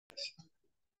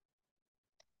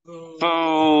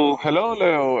So, hello,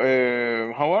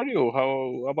 Leo. How are you?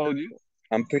 How about you?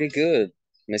 I'm pretty good,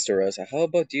 Mr. Rosa. How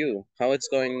about you? How it's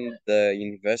going the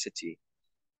university?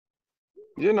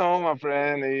 My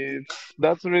friend,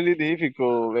 that's really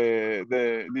difficult.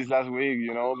 This last week,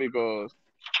 because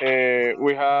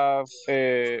we have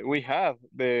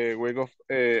the week of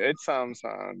exams,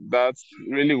 and that's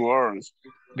really worse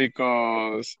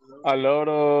because a lot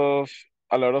of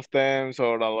a lot of terms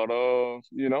or a lot of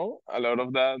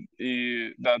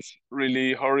that's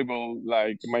really horrible,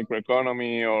 like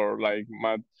microeconomy or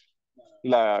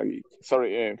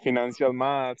financial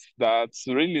maths. That's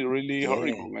really really Yeah,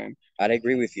 horrible, man. I'd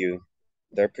agree with you.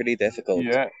 They're pretty difficult.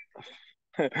 Yeah,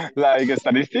 like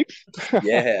statistics.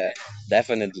 Yeah,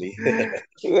 definitely.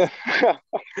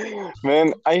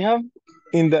 Man, I have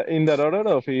in that order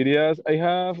of areas, I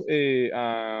have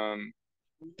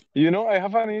I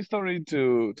have an history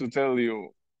to tell you.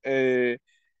 Uh,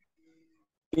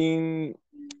 in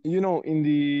in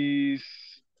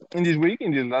this week,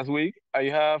 in this last week, I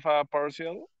have a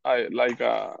partial, I like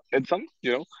a exam.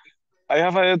 I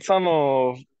have a exam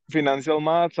of financial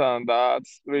maths, and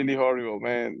that's really horrible,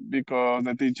 man, because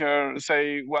the teacher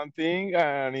say one thing,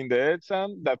 and in the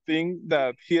exam, that thing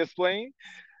that he explained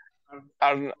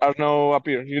are no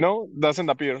appear, doesn't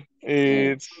appear.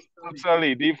 Mm. It's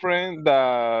totally different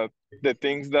that the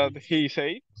things that he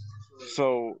say.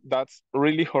 So that's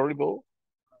really horrible.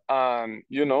 And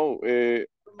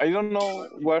I don't know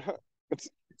what. It's,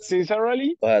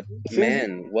 sincerely, But since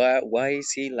man, why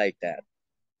is he like that?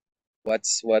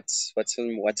 What's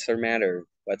her matter?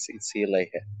 What's is he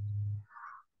like?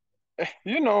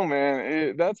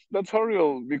 Man, that's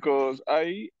horrible because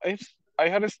I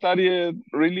had studied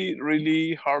really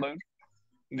really hard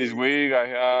this week. I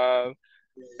had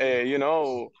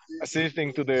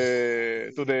assisting to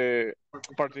the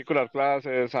particular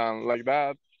classes and like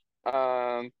that,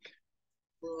 and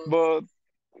but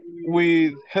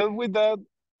with help with that,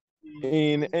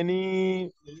 in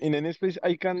any space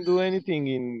I can do anything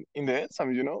in the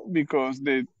exam, because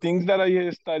the things that I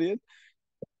studied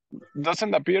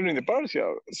doesn't appear in the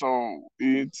partial. So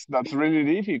that's really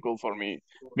difficult for me,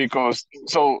 because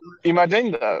so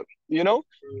imagine that,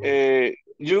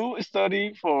 you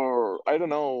study for, I don't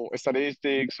know,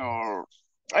 statistics, or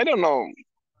I don't know,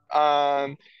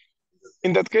 and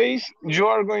in that case you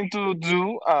are going to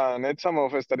do an exam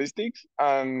of statistics,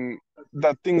 and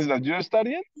the things that you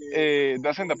studied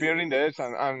doesn't appear in the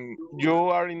exam, and you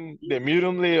are in the middle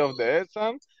of the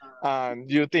exam, and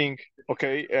you think,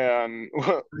 okay, and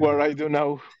what I do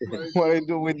now, what I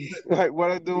do with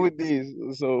what I do with this.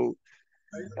 So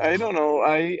I don't know.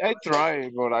 I try,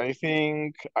 but I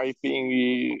think I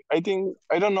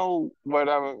don't know what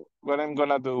I'm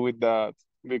gonna do with that,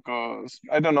 because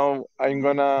I don't know. I'm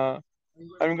gonna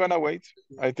wait,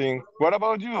 I think. What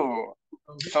about you?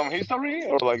 Some history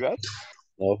or like that?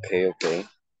 Okay, okay.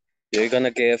 You're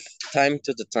gonna give time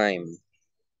to the time,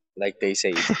 like they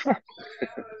say.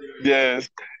 Yes,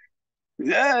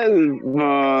 yes,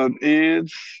 but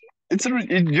it's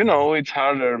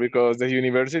harder because the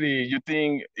university, you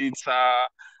think it's a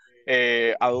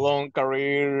long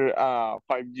career.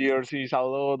 5 years is a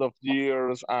lot of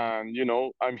years, and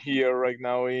I'm here right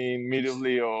now in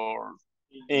mediumly, or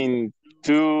in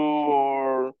 2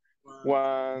 or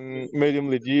 1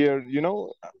 mediumly year.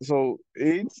 So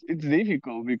it's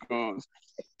difficult because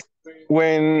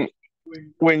when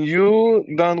when you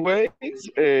don't wait,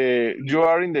 you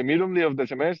are in the middle of the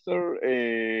semester,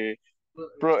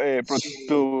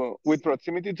 with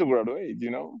proximity to graduate.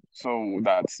 So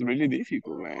that's really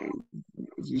difficult, man.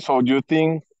 So you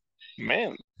think,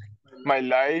 man, my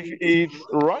life is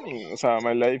running. So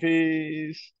my life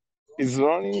is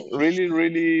running really,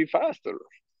 really faster.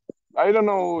 I don't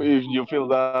know if you feel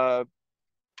that.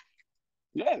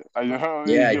 Yeah, I don't know if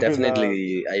Yeah, you feel that.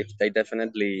 I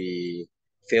definitely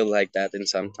feel like that in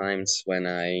sometimes when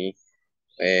I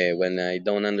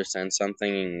don't understand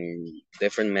something in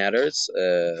different matters.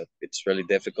 It's really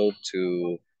difficult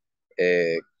to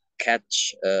uh,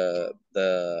 catch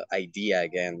the idea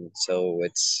again. So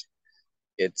it's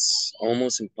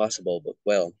almost impossible. But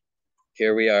well,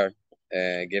 here we are,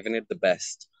 giving it the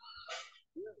best.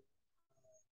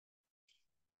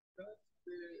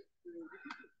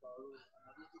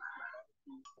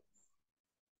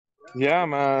 Yeah,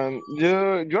 man,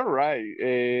 you're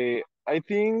right. I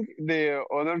think the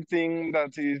other thing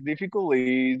that is difficult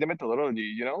is the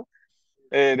methodology.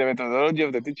 The methodology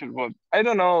of the teacher. But I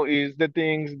don't know, is the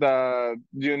things that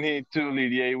you need to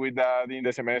liaise with that in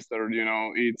the semester.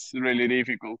 It's really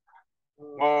difficult.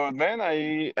 But man,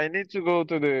 I need to go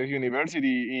to the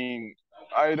university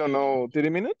I don't know, 30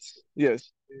 minutes?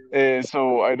 Yes.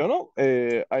 So I don't know.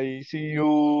 I see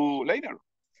you later.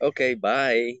 Okay,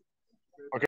 bye.